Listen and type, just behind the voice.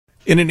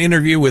In an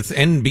interview with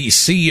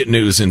NBC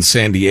News in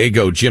San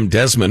Diego, Jim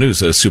Desmond,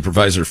 who's a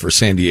supervisor for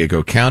San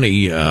Diego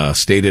County,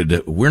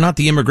 stated, "We're not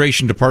the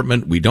immigration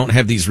department. We don't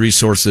have these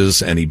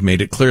resources." And he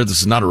made it clear this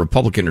is not a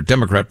Republican or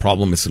Democrat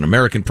problem. It's an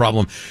American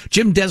problem.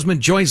 Jim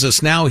Desmond joins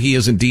us now. He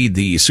is indeed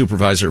the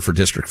supervisor for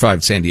District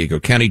 5, San Diego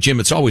County. Jim,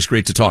 it's always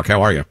great to talk.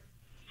 How are you?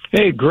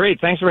 Hey, great.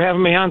 Thanks for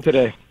having me on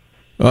today.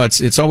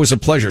 It's always a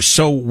pleasure.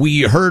 So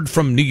we heard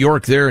from New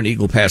York there and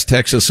Eagle Pass,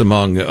 Texas,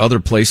 among other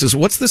places.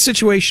 What's the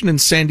situation in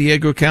San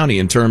Diego County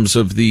in terms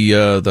of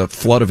the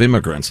flood of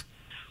immigrants?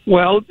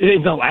 Well,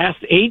 in the last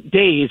 8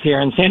 days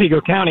here in San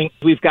Diego County,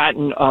 we've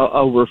gotten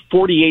over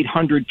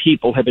 4,800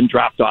 people have been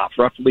dropped off,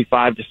 roughly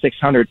 500 to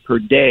 600 per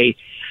day.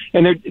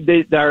 And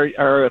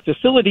our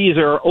facilities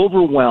are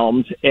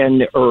overwhelmed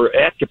and are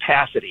at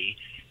capacity.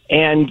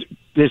 And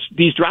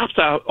these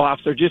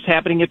drop-offs are just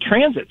happening at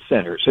transit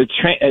centers,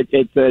 at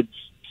the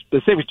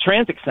specific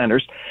transit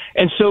centers.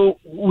 And so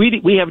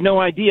we have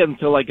no idea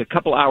until like a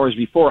couple hours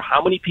before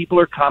how many people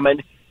are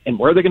coming and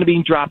where they're going to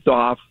be dropped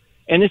off.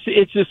 And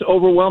it's just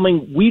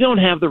overwhelming. We don't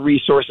have the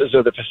resources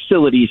or the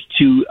facilities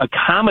to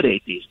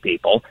accommodate these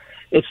people.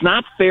 It's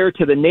not fair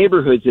to the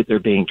neighborhoods that they're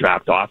being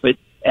dropped off at.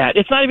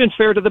 It's not even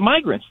fair to the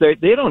migrants. They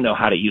don't know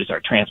how to use our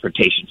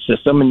transportation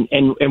system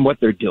and what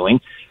they're doing.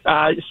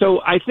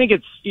 So I think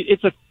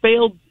it's a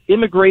failed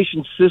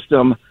immigration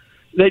system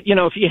that, you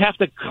know, if you have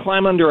to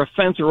climb under a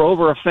fence or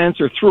over a fence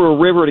or through a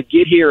river to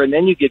get here, and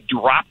then you get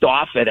dropped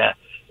off at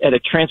a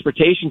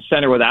transportation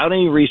center without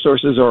any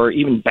resources or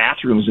even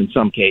bathrooms in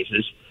some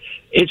cases,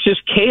 it's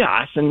just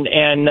chaos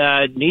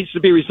and needs to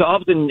be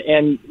resolved.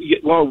 And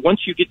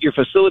once you get your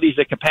facilities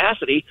at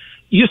capacity,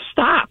 you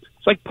stop.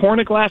 It's like pouring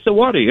a glass of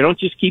water. You don't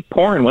just keep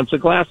pouring once the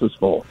glass is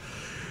full.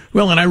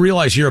 Well, and I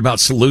realize you're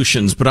about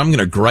solutions, but I'm going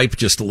to gripe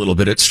just a little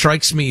bit. It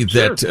strikes me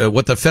that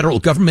what the federal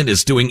government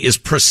is doing is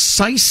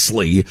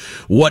precisely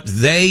what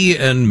they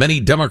and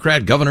many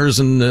Democrat governors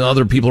and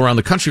other people around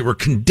the country were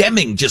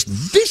condemning just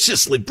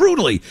viciously,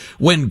 brutally,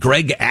 when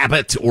Greg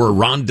Abbott or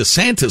Ron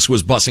DeSantis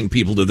was busing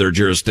people to their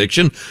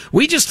jurisdiction.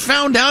 We just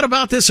found out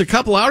about this a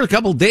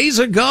couple days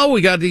ago.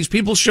 We got these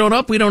people showing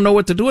up. We don't know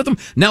what to do with them.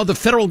 Now the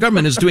federal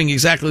government is doing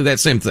exactly that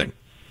same thing.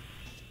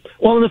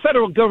 Well, and the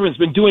federal government's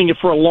been doing it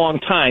for a long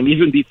time,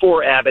 even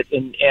before Abbott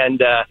and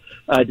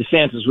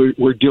DeSantis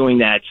were doing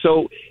that.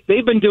 So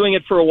they've been doing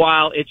it for a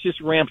while. It's just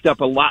ramped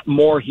up a lot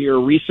more here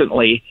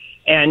recently,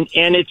 and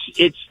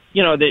it's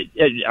you know that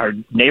our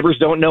neighbors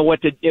don't know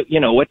what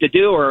to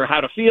do or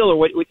how to feel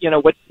or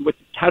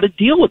how to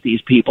deal with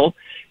these people,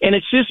 and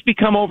it's just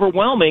become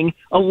overwhelming.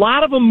 A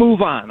lot of them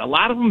move on. A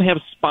lot of them have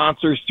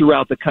sponsors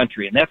throughout the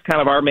country, and that's kind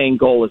of our main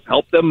goal: is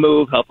help them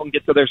move, help them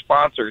get to their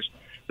sponsors.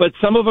 But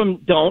some of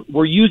them don't.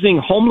 We're using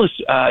homeless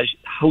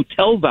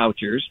hotel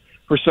vouchers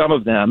for some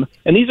of them.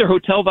 And these are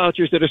hotel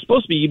vouchers that are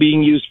supposed to be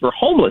being used for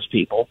homeless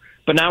people.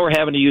 But now we're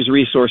having to use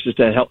resources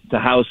to help to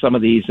house some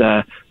of these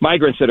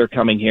migrants that are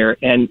coming here.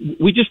 And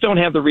we just don't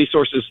have the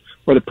resources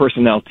or the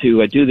personnel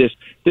to do this.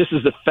 This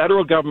is a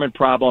federal government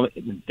problem,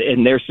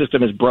 and their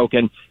system is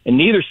broken, and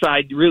neither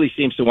side really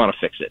seems to want to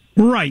fix it.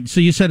 Right.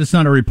 So you said it's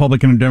not a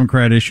Republican or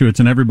Democrat issue. It's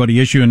an everybody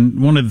issue.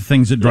 And one of the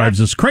things that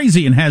drives us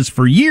crazy and has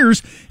for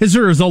years is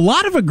there is a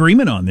lot of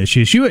agreement on this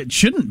issue. It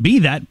shouldn't be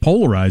that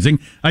polarizing.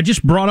 I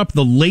just brought up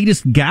the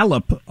latest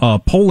Gallup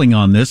polling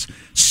on this.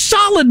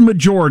 Solid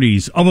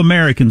majorities of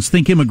Americans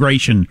think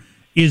immigration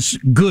is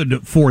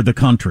good for the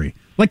country,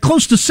 like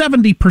close to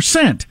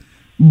 70%.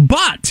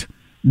 But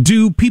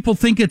do people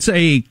think it's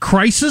a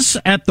crisis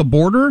at the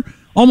border?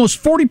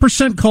 Almost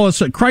 40% call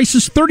it a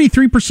crisis,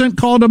 33%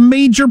 call it a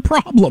major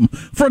problem,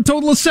 for a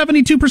total of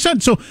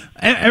 72%. So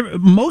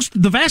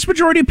the vast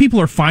majority of people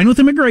are fine with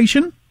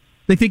immigration.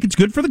 They think it's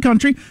good for the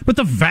country, but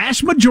the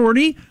vast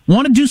majority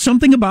want to do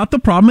something about the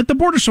problem at the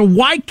border. So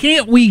why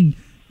can't we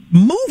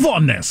move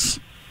on this?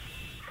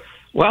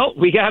 Well,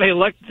 we got to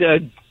elect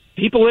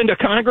people into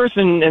Congress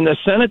and the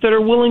Senate that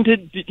are willing to,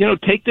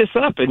 take this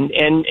up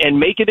and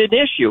make it an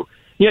issue.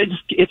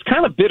 It's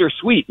kind of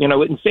bittersweet.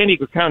 In San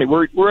Diego County,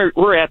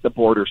 we're at the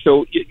border,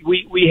 so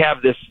we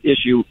have this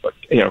issue,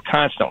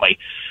 constantly.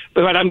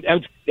 But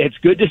it's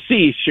good to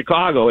see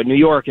Chicago and New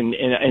York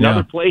and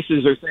other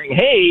places are saying,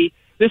 hey,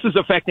 this is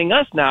affecting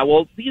us now.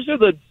 Well, these are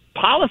the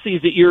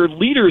policies that your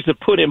leaders have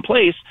put in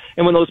place,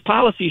 and when those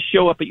policies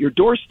show up at your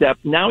doorstep,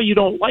 now you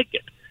don't like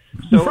it.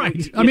 So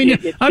right.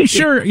 I'm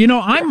sure,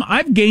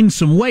 I've gained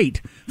some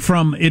weight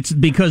from it's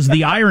because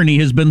the irony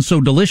has been so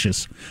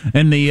delicious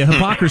and the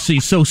hypocrisy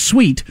so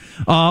sweet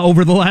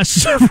over the last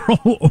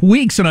several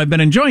weeks, and I've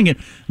been enjoying it.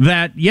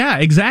 That, yeah,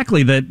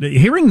 exactly. That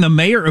hearing the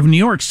mayor of New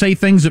York say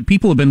things that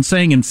people have been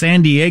saying in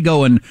San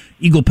Diego and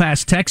Eagle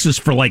Pass, Texas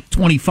for like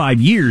 25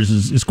 years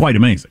is quite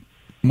amazing.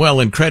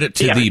 Well, and credit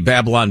to the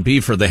Babylon Bee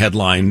for the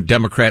headline,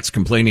 Democrats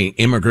complaining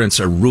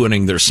immigrants are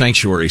ruining their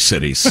sanctuary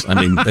cities. I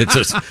mean, it's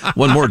just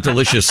one more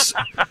delicious,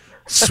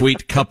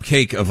 sweet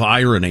cupcake of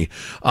irony.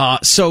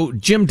 So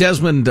Jim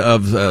Desmond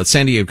of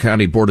San Diego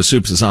County Board of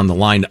Soups is on the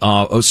line.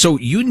 So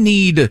you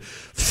need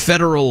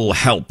federal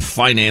help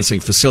financing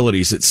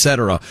facilities, et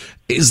cetera.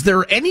 Is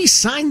there any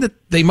sign that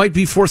they might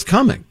be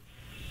forthcoming?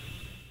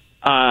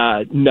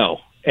 No.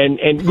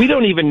 And we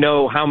don't even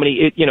know how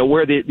many,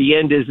 where the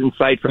end is in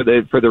sight for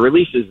the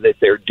releases that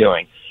they're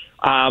doing.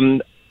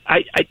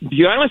 To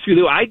be honest with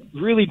you, I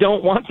really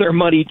don't want their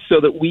money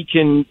so that we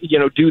can,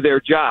 do their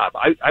job.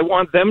 I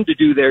want them to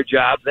do their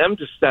job, them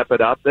to step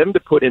it up, them to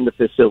put in the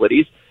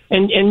facilities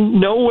and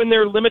know when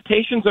their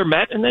limitations are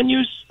met, and then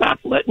you stop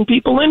letting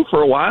people in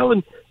for a while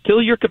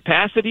until your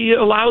capacity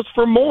allows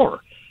for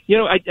more.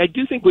 I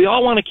do think we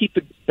all want to keep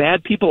the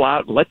bad people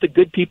out and let the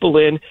good people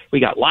in. We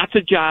got lots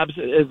of jobs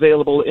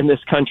available in this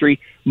country.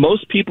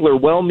 Most people are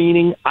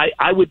well-meaning.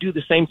 I would do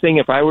the same thing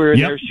if I were in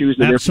their shoes.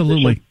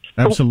 Absolutely.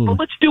 Absolutely. But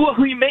let's do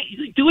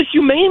it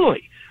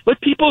humanely. Let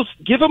people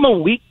give them a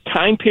week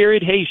time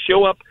period. Hey,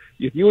 show up,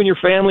 you and your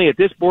family at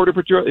this border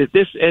patrol, at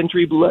this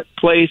entry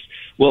place.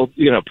 We'll,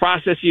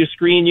 process you,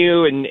 screen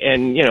you,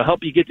 and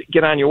help you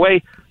get on your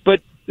way. But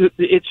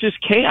it's just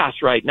chaos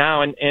right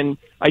now, and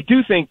I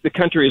do think the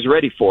country is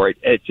ready for it.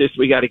 It's just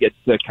we got to get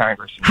the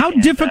Congress. How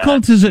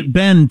difficult has it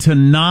been to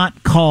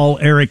not call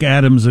Eric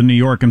Adams in New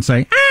York and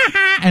say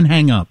and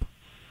hang up?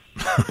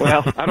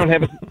 Well, I don't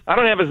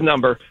have his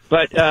number,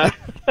 but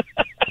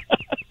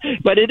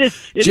but it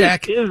is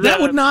Jack. That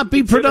would not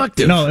be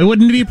productive. No, it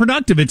wouldn't be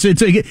productive.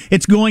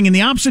 It's going in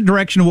the opposite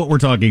direction of what we're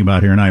talking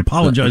about here, and I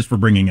apologize for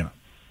bringing it up.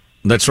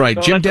 That's right,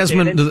 no, Jim that's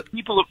Desmond.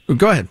 Okay.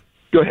 Go ahead.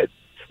 Go ahead.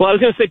 Well, I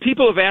was going to say,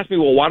 people have asked me,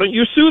 well, why don't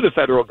you sue the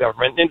federal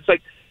government? And it's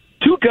like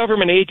two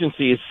government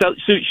agencies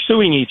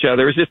suing each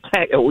other is just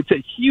it's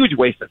a huge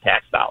waste of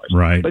tax dollars.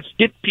 Right. Let's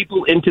get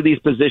people into these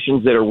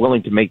positions that are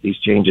willing to make these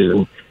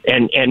changes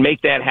and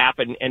make that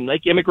happen and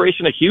make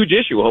immigration a huge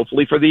issue,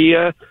 hopefully, for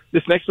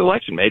this next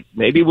election.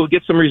 Maybe we'll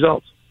get some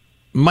results.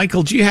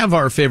 Michael, do you have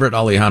our favorite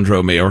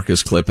Alejandro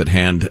Mayorkas clip at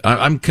hand?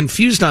 I'm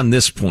confused on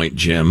this point,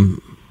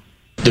 Jim.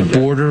 The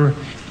border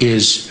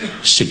is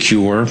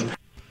secure.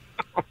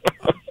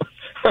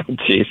 Oh,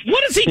 geez.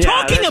 What is he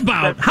talking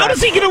about? How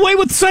does he get away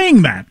with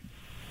saying that?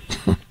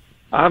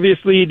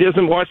 Obviously, he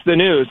doesn't watch the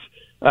news.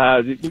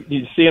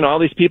 You're seeing all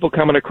these people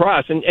coming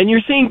across, and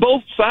you're seeing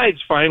both sides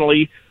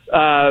finally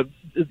of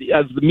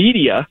the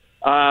media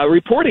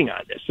reporting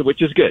on this,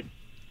 which is good.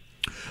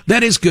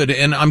 That is good,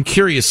 and I'm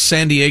curious,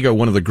 San Diego,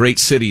 one of the great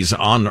cities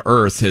on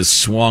earth, has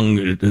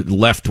swung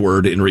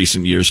leftward in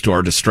recent years to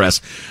our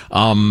distress.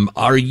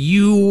 Are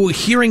you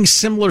hearing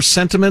similar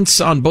sentiments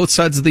on both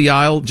sides of the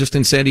aisle just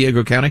in San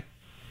Diego County?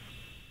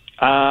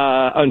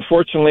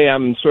 Unfortunately,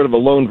 I'm sort of a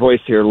lone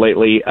voice here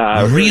lately.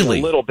 Really?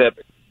 A little bit,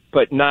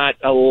 but not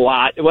a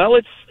lot. Well,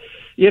 it's,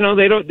 they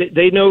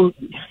know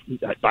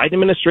Biden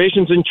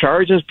administration's in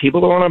charge and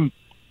people don't want to,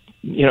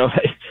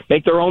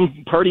 make their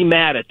own party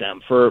mad at them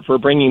for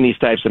bringing these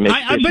types of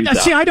issues But up.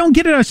 see, I don't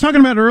get it. I was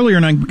talking about it earlier,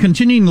 and I'm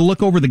continuing to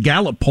look over the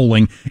Gallup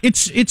polling.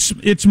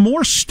 It's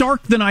more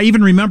stark than I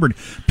even remembered.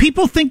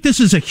 People think this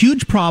is a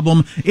huge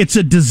problem. It's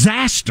a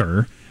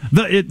disaster.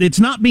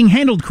 It's not being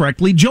handled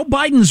correctly. Joe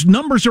Biden's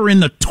numbers are in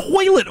the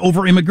toilet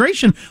over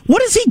immigration.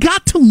 What has he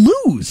got to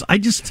lose?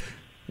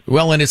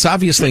 Well, and it's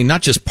obviously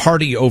not just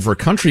party over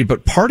country,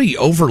 but party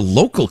over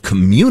local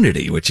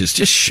community, which is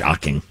just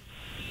shocking.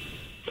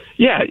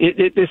 Yeah,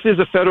 this is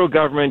a federal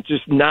government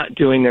just not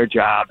doing their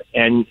job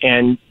and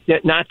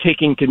not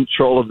taking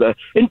control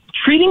and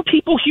treating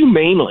people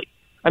humanely.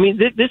 I mean,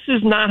 this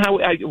is not how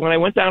when I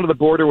went down to the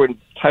border when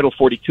Title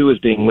 42 was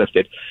being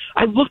lifted,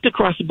 I looked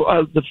across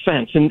the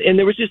fence and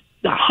there was just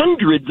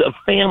hundreds of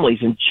families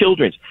and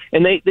children,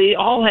 and they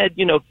all had,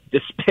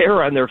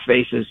 despair on their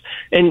faces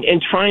and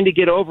trying to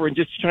get over and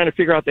just trying to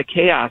figure out the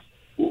chaos.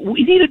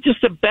 We needed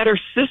just a better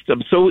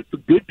system so the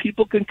good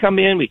people can come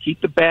in, we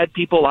keep the bad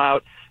people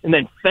out, and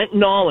then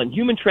fentanyl and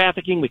human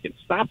trafficking, we can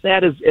stop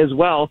that as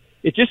well.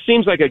 It just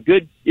seems like a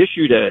good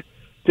issue that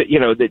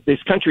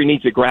this country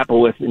needs to grapple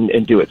with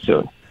and do it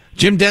soon.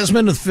 Jim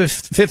Desmond of the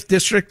 5th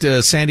District,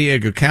 San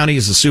Diego County,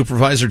 is the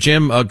supervisor.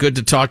 Jim, good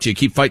to talk to you.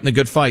 Keep fighting the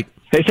good fight.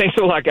 Hey, thanks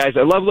a lot, guys.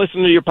 I love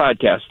listening to your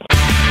podcast.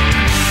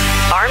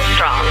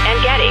 Armstrong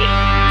and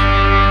Getty.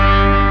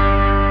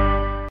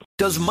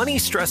 Does money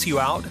stress you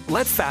out?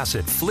 Let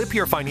Facet flip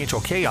your financial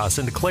chaos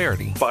into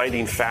clarity.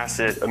 Finding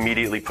Facet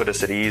immediately put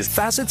us at ease.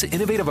 Facet's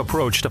innovative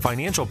approach to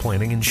financial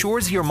planning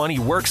ensures your money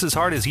works as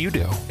hard as you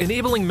do,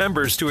 enabling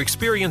members to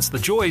experience the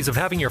joys of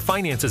having your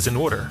finances in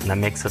order. That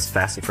makes us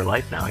Facet for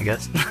life now, I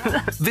guess.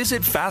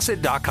 Visit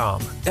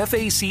Facet.com,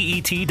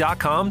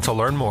 FACET.com to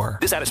learn more.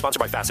 This ad is sponsored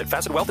by Facet.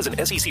 Facet Wealth is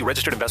an SEC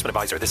registered investment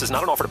advisor. This is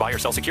not an offer to buy or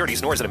sell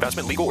securities, nor is it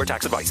investment, legal, or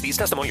tax advice. These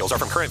testimonials are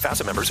from current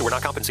Facet members who are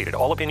not compensated.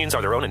 All opinions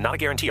are their own and not a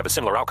guarantee of a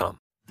similar outcome.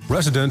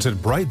 Residents at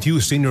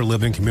Brightview Senior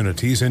Living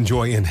Communities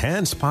enjoy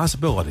enhanced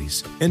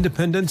possibilities,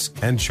 independence,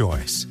 and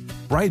choice.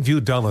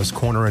 Brightview Dulles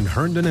Corner in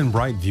Herndon and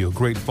Brightview,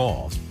 Great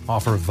Falls,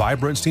 offer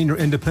vibrant senior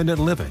independent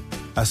living,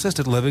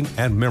 assisted living,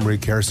 and memory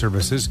care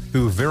services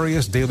through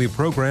various daily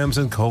programs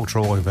and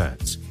cultural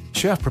events.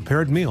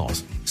 Chef-prepared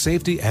meals,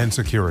 safety and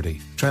security,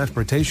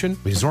 transportation,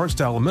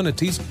 resort-style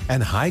amenities,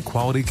 and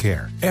high-quality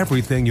care.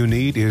 Everything you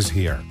need is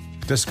here.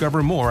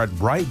 Discover more at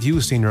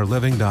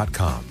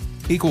brightviewseniorliving.com.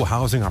 Equal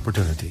housing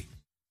opportunity.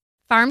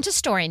 Farm to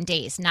store in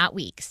days, not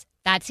weeks.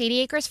 That's 80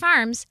 Acres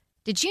Farms.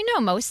 Did you know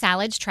most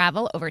salads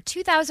travel over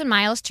 2,000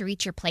 miles to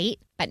reach your plate?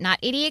 But not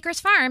 80 Acres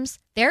Farms.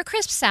 Their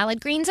crisp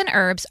salad greens and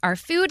herbs are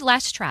food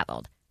less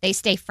traveled. They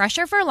stay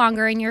fresher for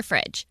longer in your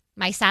fridge.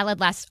 My salad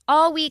lasts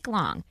all week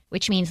long,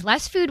 which means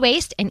less food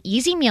waste and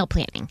easy meal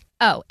planning.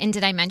 Oh, and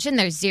did I mention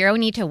there's zero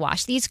need to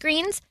wash these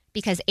greens?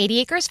 Because 80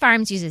 Acres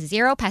Farms uses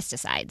zero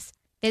pesticides.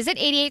 Visit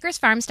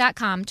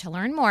 80acresfarms.com to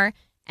learn more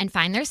and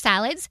find their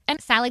salads and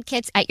salad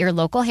kits at your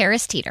local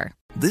Harris Teeter.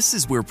 This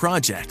is where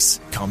projects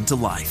come to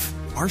life.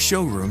 Our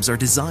showrooms are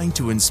designed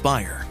to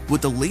inspire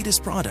with the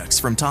latest products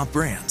from top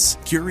brands,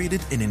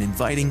 curated in an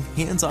inviting,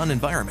 hands-on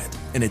environment,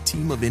 and a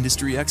team of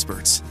industry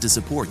experts to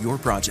support your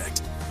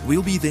project.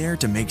 We'll be there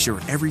to make sure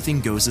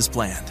everything goes as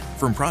planned,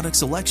 from product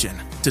selection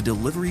to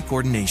delivery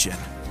coordination.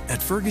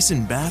 At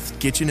Ferguson Bath,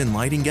 Kitchen, and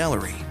Lighting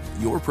Gallery,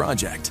 your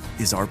project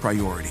is our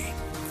priority.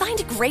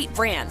 Find great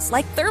brands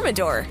like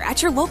Thermador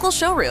at your local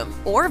showroom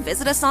or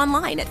visit us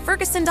online at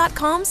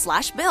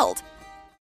ferguson.com/build.